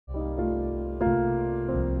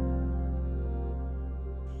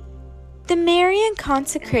The Marian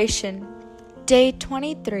Consecration, Day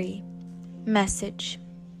 23. Message.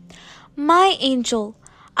 My angel,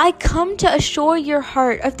 I come to assure your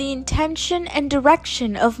heart of the intention and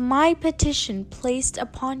direction of my petition placed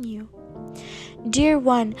upon you. Dear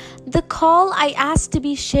one, the call I ask to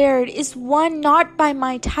be shared is one not by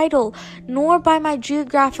my title nor by my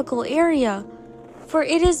geographical area, for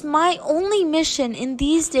it is my only mission in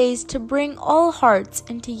these days to bring all hearts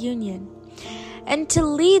into union, and to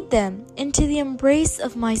lead them into the embrace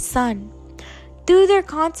of my Son, through their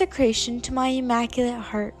consecration to my Immaculate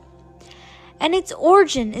Heart. And its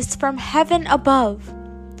origin is from heaven above.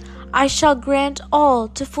 I shall grant all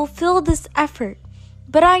to fulfill this effort,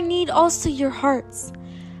 but I need also your hearts.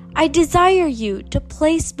 I desire you to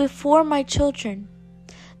place before my children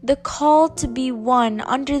the call to be one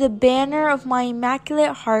under the banner of my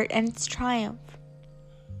Immaculate Heart and its triumph.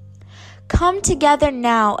 Come together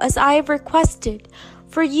now as I have requested,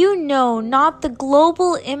 for you know not the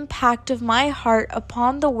global impact of my heart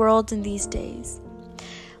upon the world in these days.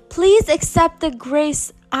 Please accept the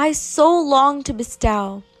grace I so long to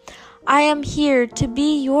bestow. I am here to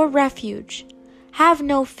be your refuge. Have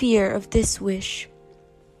no fear of this wish.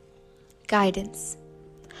 Guidance.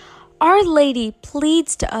 Our Lady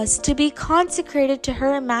pleads to us to be consecrated to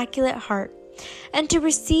her Immaculate Heart, and to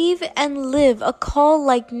receive and live a call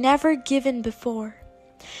like never given before.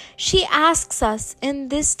 She asks us in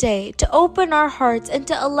this day to open our hearts and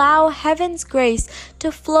to allow heaven's grace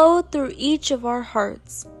to flow through each of our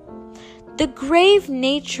hearts. The grave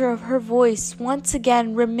nature of her voice once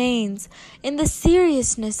again remains in the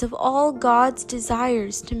seriousness of all God's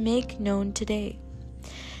desires to make known today.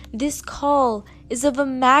 This call is of a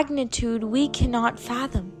magnitude we cannot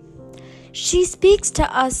fathom. She speaks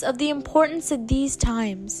to us of the importance of these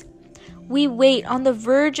times. We wait on the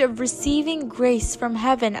verge of receiving grace from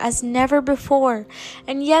heaven as never before,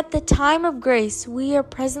 and yet the time of grace we are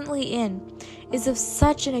presently in is of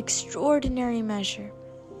such an extraordinary measure.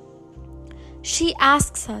 She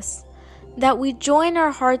asks us that we join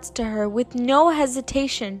our hearts to her with no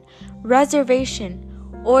hesitation, reservation,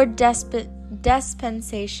 or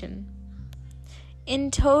dispensation,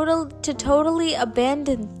 to totally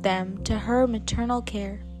abandon them to her maternal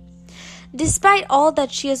care. Despite all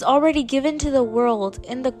that she has already given to the world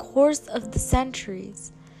in the course of the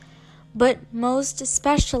centuries, but most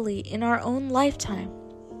especially in our own lifetime,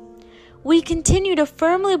 we continue to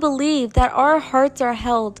firmly believe that our hearts are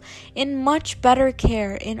held in much better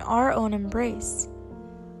care in our own embrace.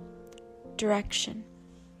 Direction.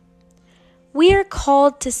 We are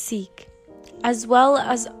called to seek, as well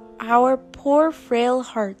as our poor frail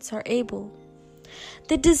hearts are able,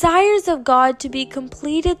 the desires of God to be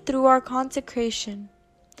completed through our consecration.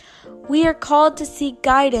 We are called to seek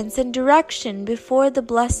guidance and direction before the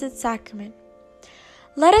Blessed Sacrament.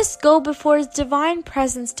 Let us go before His divine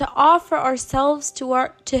presence to offer ourselves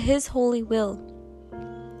to His holy will.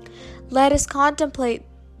 Let us contemplate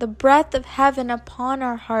the breath of heaven upon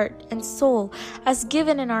our heart and soul as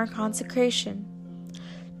given in our consecration.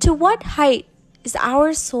 To what height is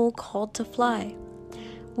our soul called to fly?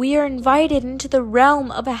 We are invited into the realm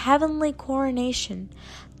of a heavenly coronation.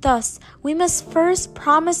 Thus, we must first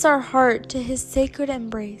promise our heart to His sacred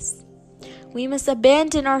embrace. We must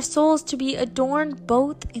abandon our souls to be adorned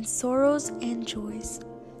both in sorrows and joys.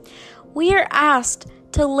 We are asked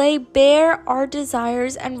to lay bare our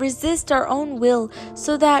desires and resist our own will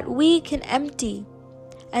so that we can empty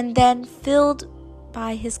and then filled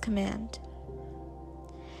by His command.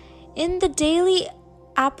 In the daily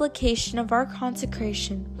application of our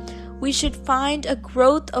consecration, we should find a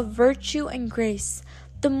growth of virtue and grace,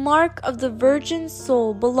 the mark of the Virgin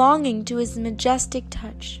soul belonging to His majestic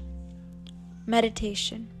touch.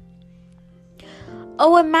 Meditation.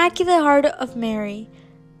 O Immaculate Heart of Mary,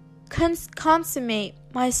 consummate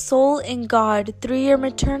my soul in God through your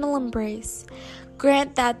maternal embrace.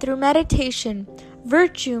 Grant that through meditation,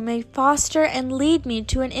 virtue may foster and lead me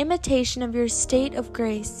to an imitation of your state of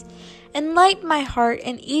grace. Enlighten my heart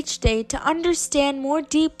in each day to understand more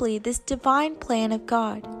deeply this divine plan of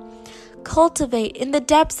God. Cultivate in the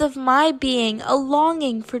depths of my being a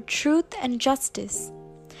longing for truth and justice.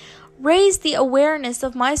 Raise the awareness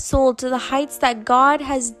of my soul to the heights that God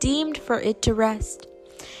has deemed for it to rest.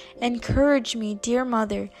 Encourage me, dear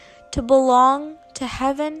Mother, to belong to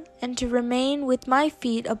heaven and to remain with my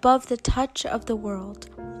feet above the touch of the world.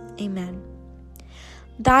 Amen.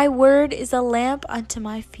 Thy word is a lamp unto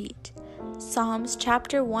my feet. Psalms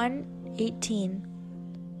chapter 118,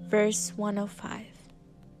 verse 105.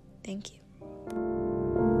 Thank you.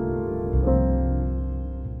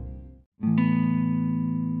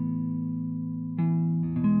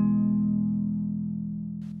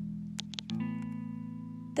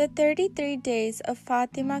 The 33 Days of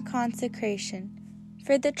Fatima Consecration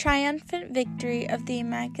for the Triumphant Victory of the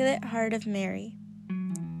Immaculate Heart of Mary.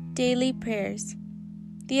 Daily Prayers.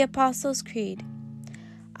 The Apostles' Creed.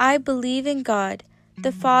 I believe in God,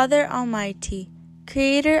 the Father Almighty,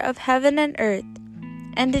 Creator of heaven and earth,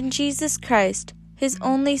 and in Jesus Christ, His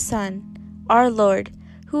only Son, our Lord,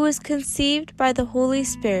 who was conceived by the Holy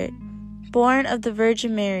Spirit, born of the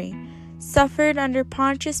Virgin Mary, suffered under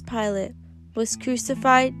Pontius Pilate, was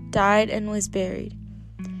crucified, died, and was buried.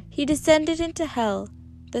 He descended into hell.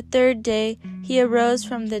 The third day He arose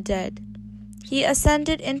from the dead. He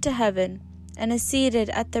ascended into heaven, and is seated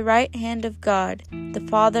at the right hand of God, the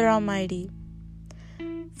Father Almighty.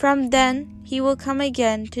 From then He will come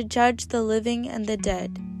again to judge the living and the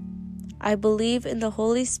dead. I believe in the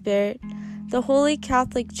Holy Spirit, the Holy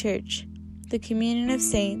Catholic Church, the communion of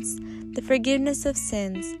saints, the forgiveness of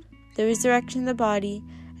sins, the resurrection of the body,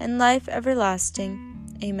 and life everlasting.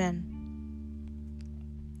 Amen.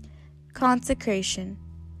 Consecration.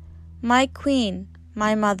 My Queen,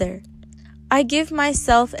 my Mother, I give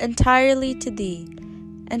myself entirely to Thee,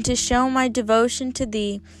 and to show my devotion to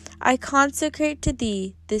Thee, I consecrate to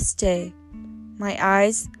Thee this day my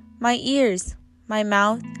eyes, my ears, my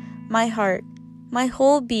mouth, my heart, my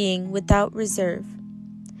whole being without reserve.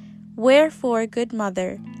 Wherefore, good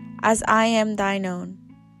Mother, as I am Thine own,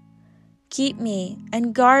 keep me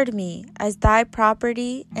and guard me as Thy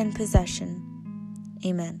property and possession.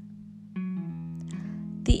 Amen.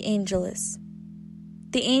 The Angelus.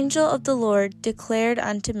 The angel of the Lord declared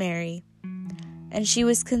unto Mary, and she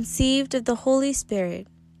was conceived of the Holy Spirit.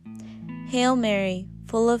 Hail Mary,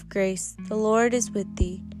 full of grace, the Lord is with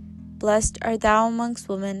thee. Blessed art thou amongst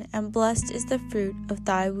women, and blessed is the fruit of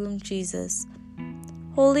thy womb, Jesus.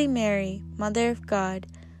 Holy Mary, Mother of God,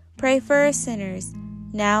 pray for us sinners,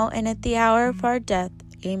 now and at the hour of our death.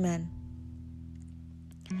 Amen.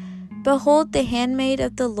 Behold the handmaid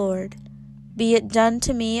of the Lord. Be it done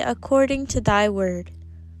to me according to thy word.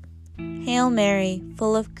 Hail Mary,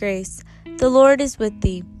 full of grace, the Lord is with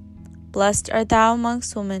thee. Blessed art thou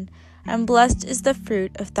amongst women, and blessed is the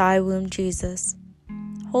fruit of thy womb, Jesus.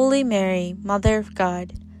 Holy Mary, Mother of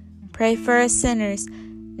God, pray for us sinners,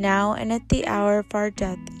 now and at the hour of our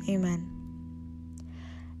death. Amen.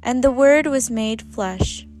 And the Word was made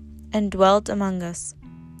flesh, and dwelt among us.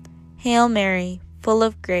 Hail Mary, full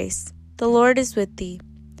of grace, the Lord is with thee.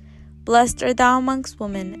 Blessed art thou amongst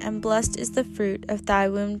women, and blessed is the fruit of thy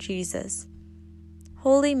womb, Jesus.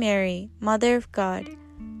 Holy Mary, Mother of God,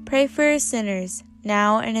 pray for us sinners,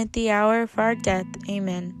 now and at the hour of our death.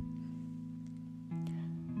 Amen.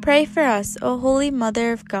 Pray for us, O Holy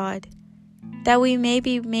Mother of God, that we may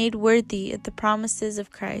be made worthy of the promises of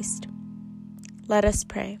Christ. Let us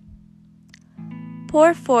pray.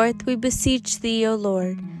 Pour forth, we beseech Thee, O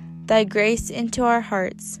Lord, Thy grace into our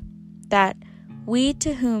hearts, that we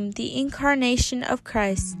to whom the incarnation of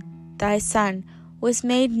Christ, Thy Son, was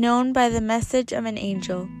made known by the message of an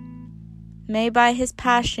angel, may by His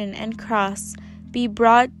passion and cross be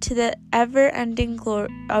brought to the ever-ending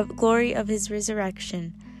glory of His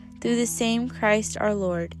resurrection, through the same Christ our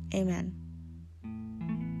Lord. Amen.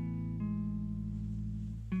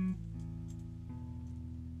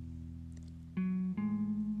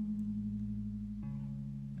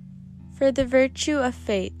 For the virtue of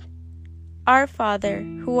faith. Our Father,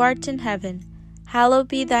 who art in heaven, hallowed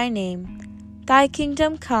be Thy name. Thy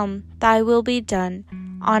kingdom come, Thy will be done,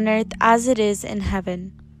 on earth as it is in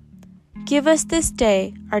heaven. Give us this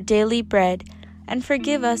day our daily bread, and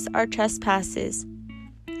forgive us our trespasses,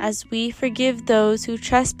 as we forgive those who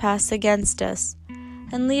trespass against us.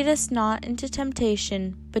 And lead us not into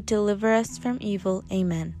temptation, but deliver us from evil.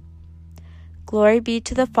 Amen. Glory be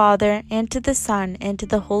to the Father, and to the Son, and to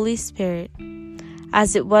the Holy Spirit,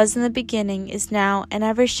 as it was in the beginning, is now, and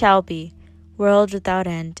ever shall be, world without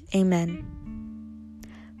end. Amen.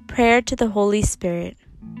 Prayer to the Holy Spirit.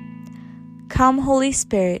 Come, Holy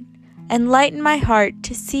Spirit, enlighten my heart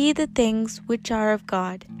to see the things which are of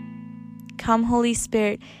God. Come, Holy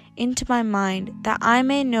Spirit, into my mind, that I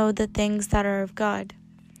may know the things that are of God.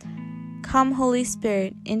 Come, Holy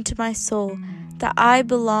Spirit, into my soul, that I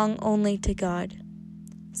belong only to God.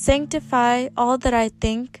 Sanctify all that I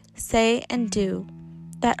think, say, and do,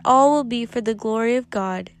 that all will be for the glory of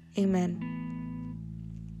God. Amen.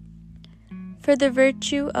 For the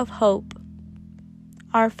virtue of hope.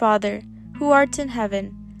 Our Father, who art in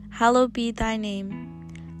heaven, hallowed be Thy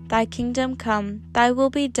name. Thy kingdom come, Thy will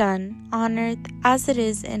be done, on earth as it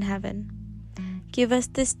is in heaven. Give us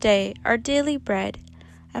this day our daily bread,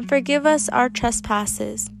 and forgive us our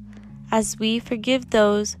trespasses, as we forgive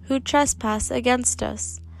those who trespass against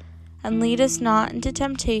us. And lead us not into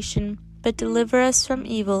temptation, but deliver us from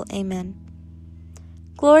evil. Amen.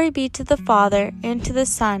 Glory be to the Father, and to the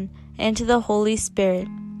Son, and to the Holy Spirit,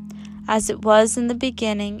 as it was in the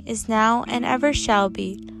beginning, is now, and ever shall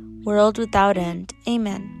be, world without end.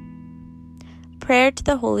 Amen. Prayer to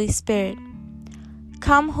the Holy Spirit.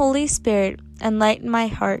 Come, Holy Spirit, enlighten my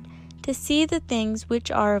heart to see the things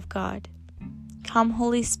which are of God. Come,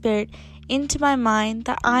 Holy Spirit, into my mind,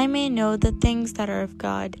 that I may know the things that are of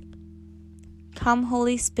God. Come,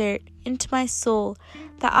 Holy Spirit, into my soul,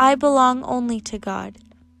 that I belong only to God.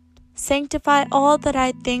 Sanctify all that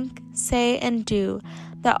I think, say, and do,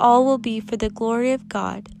 that all will be for the glory of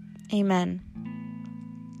God. Amen.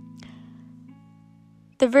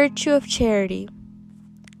 The virtue of charity.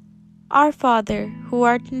 Our Father, who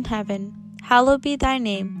art in heaven, hallowed be thy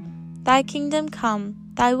name. Thy kingdom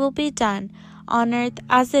come, thy will be done, on earth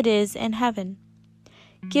as it is in heaven.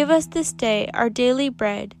 Give us this day our daily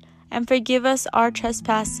bread, and forgive us our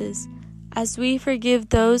trespasses, as we forgive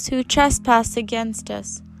those who trespass against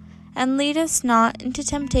us. And lead us not into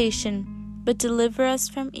temptation, but deliver us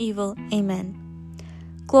from evil. Amen.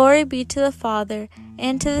 Glory be to the Father,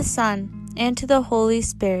 and to the Son, and to the Holy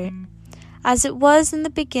Spirit, as it was in the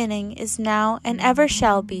beginning, is now, and ever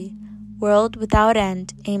shall be, world without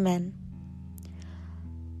end. Amen.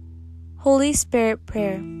 Holy Spirit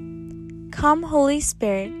Prayer. Come, Holy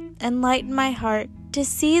Spirit, enlighten my heart to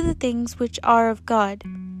see the things which are of God.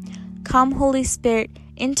 Come, Holy Spirit,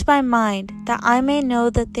 into my mind, that I may know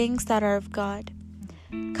the things that are of God.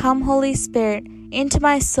 Come, Holy Spirit, into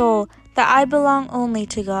my soul, that I belong only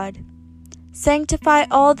to God. Sanctify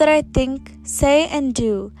all that I think, say, and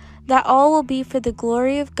do, that all will be for the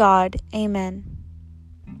glory of God. Amen.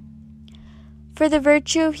 For the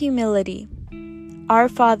virtue of humility. Our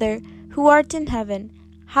Father, who art in heaven,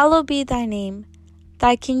 hallowed be thy name.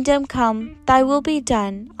 Thy kingdom come, thy will be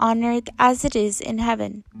done, on earth as it is in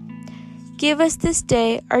heaven. Give us this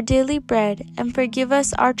day our daily bread, and forgive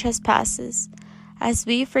us our trespasses, as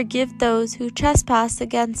we forgive those who trespass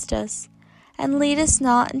against us. And lead us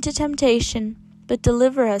not into temptation, but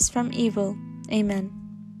deliver us from evil. Amen.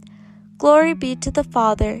 Glory be to the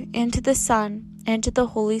Father, and to the Son, and to the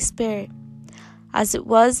Holy Spirit, as it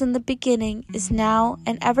was in the beginning, is now,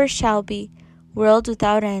 and ever shall be, world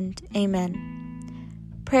without end.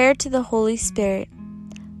 Amen. Prayer to the Holy Spirit.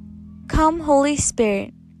 Come, Holy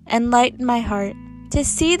Spirit, enlighten my heart to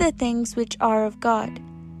see the things which are of God.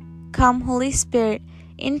 Come, Holy Spirit,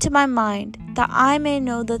 into my mind, that I may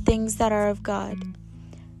know the things that are of God.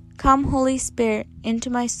 Come, Holy Spirit, into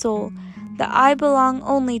my soul, that I belong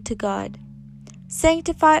only to God.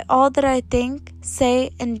 Sanctify all that I think,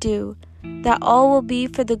 say, and do, that all will be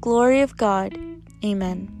for the glory of God.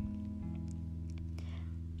 Amen.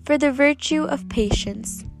 For the virtue of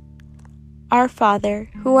patience. Our Father,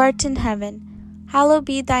 who art in heaven, hallowed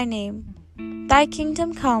be thy name. Thy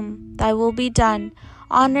kingdom come, thy will be done,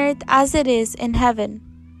 on earth as it is in heaven.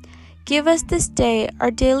 Give us this day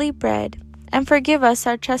our daily bread, and forgive us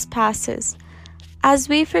our trespasses, as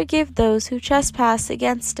we forgive those who trespass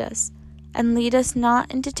against us. And lead us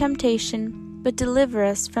not into temptation, but deliver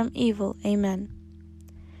us from evil. Amen.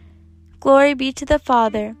 Glory be to the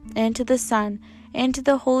Father, and to the Son, and to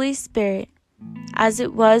the Holy Spirit, as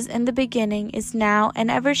it was in the beginning, is now,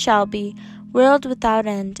 and ever shall be, world without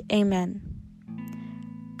end. Amen.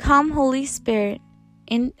 Come, Holy Spirit,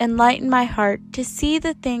 enlighten my heart to see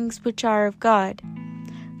the things which are of God.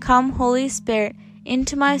 Come, Holy Spirit,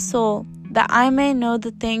 into my soul, that I may know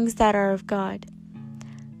the things that are of God.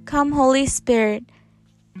 Come, Holy Spirit,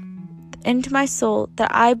 into my soul,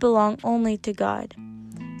 that I belong only to God.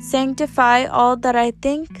 Sanctify all that I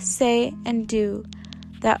think, say, and do,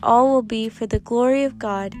 that all will be for the glory of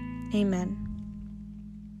God. Amen.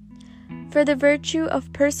 For the virtue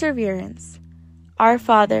of perseverance. Our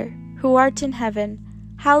Father, who art in heaven,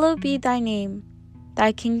 hallowed be thy name.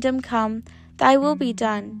 Thy kingdom come, thy will be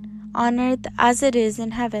done, on earth as it is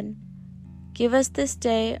in heaven. Give us this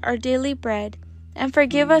day our daily bread, and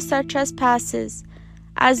forgive us our trespasses,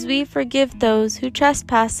 as we forgive those who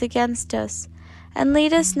trespass against us. And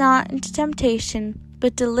lead us not into temptation,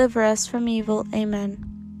 but deliver us from evil.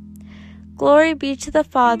 Amen. Glory be to the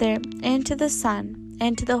Father, and to the Son,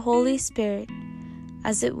 and to the Holy Spirit,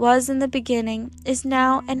 as it was in the beginning, is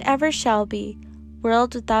now, and ever shall be,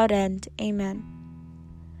 world without end. Amen.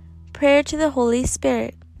 Prayer to the Holy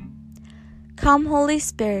Spirit. Come, Holy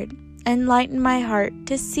Spirit, enlighten my heart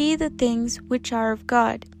to see the things which are of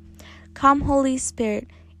God. Come, Holy Spirit,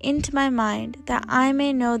 into my mind, that I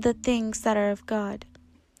may know the things that are of God.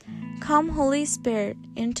 Come, Holy Spirit,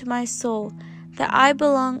 into my soul, that I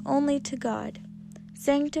belong only to God.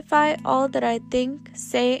 Sanctify all that I think,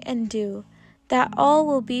 say, and do, that all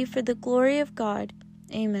will be for the glory of God.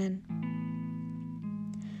 Amen.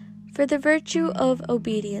 For the virtue of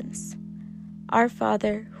obedience. Our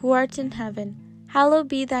Father, who art in heaven, hallowed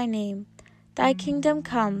be thy name. Thy kingdom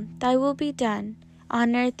come, thy will be done,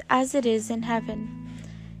 on earth as it is in heaven.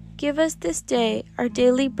 Give us this day our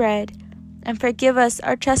daily bread, and forgive us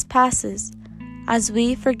our trespasses, as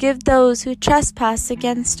we forgive those who trespass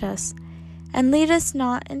against us. And lead us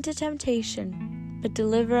not into temptation, but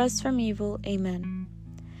deliver us from evil. Amen.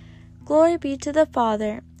 Glory be to the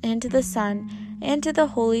Father, and to the Son, and to the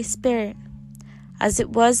Holy Spirit, as it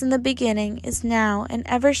was in the beginning, is now, and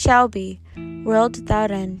ever shall be, world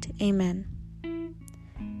without end. Amen.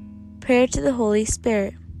 Prayer to the Holy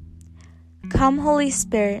Spirit. Come, Holy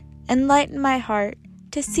Spirit, enlighten my heart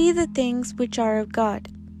to see the things which are of God.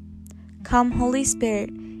 Come, Holy Spirit,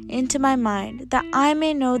 into my mind, that I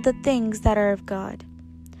may know the things that are of God.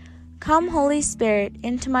 Come, Holy Spirit,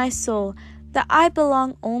 into my soul, that I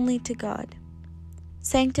belong only to God.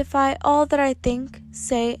 Sanctify all that I think,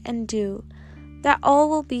 say, and do, that all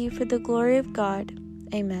will be for the glory of God.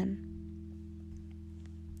 Amen.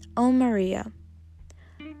 O Maria.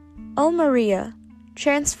 O Maria,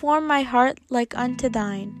 transform my heart like unto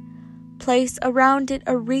thine. Place around it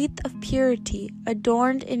a wreath of purity,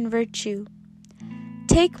 adorned in virtue.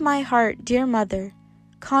 Take my heart, dear Mother,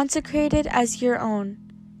 consecrate it as your own.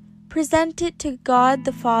 Present it to God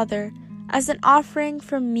the Father as an offering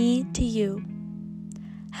from me to you.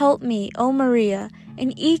 Help me, O Maria,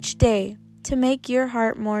 in each day to make your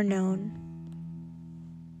heart more known.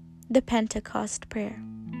 The Pentecost Prayer.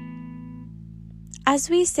 As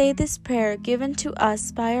we say this prayer given to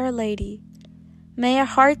us by Our Lady, may our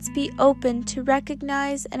hearts be open to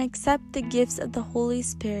recognize and accept the gifts of the Holy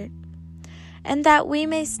Spirit, and that we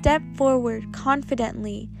may step forward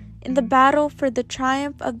confidently in the battle for the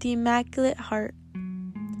triumph of the Immaculate Heart.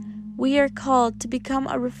 We are called to become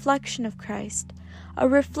a reflection of Christ, a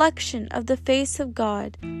reflection of the face of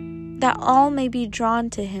God, that all may be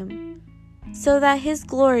drawn to Him, so that His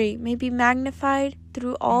glory may be magnified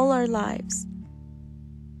through all our lives.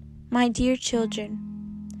 My dear children,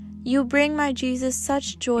 you bring my Jesus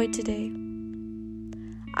such joy today.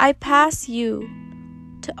 I pass you,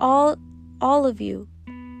 to all of you,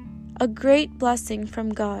 a great blessing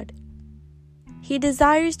from God. He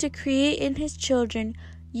desires to create in His children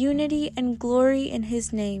unity and glory in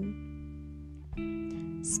His name.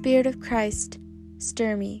 Spirit of Christ,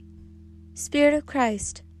 stir me. Spirit of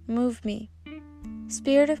Christ, move me.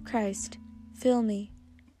 Spirit of Christ, fill me.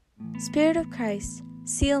 Spirit of Christ,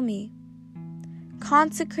 seal me.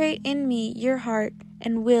 Consecrate in me your heart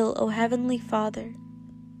and will, O Heavenly Father.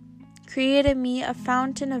 Create in me a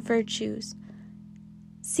fountain of virtues.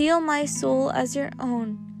 Seal my soul as your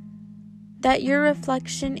own, that your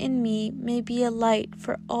reflection in me may be a light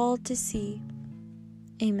for all to see.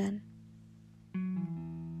 Amen.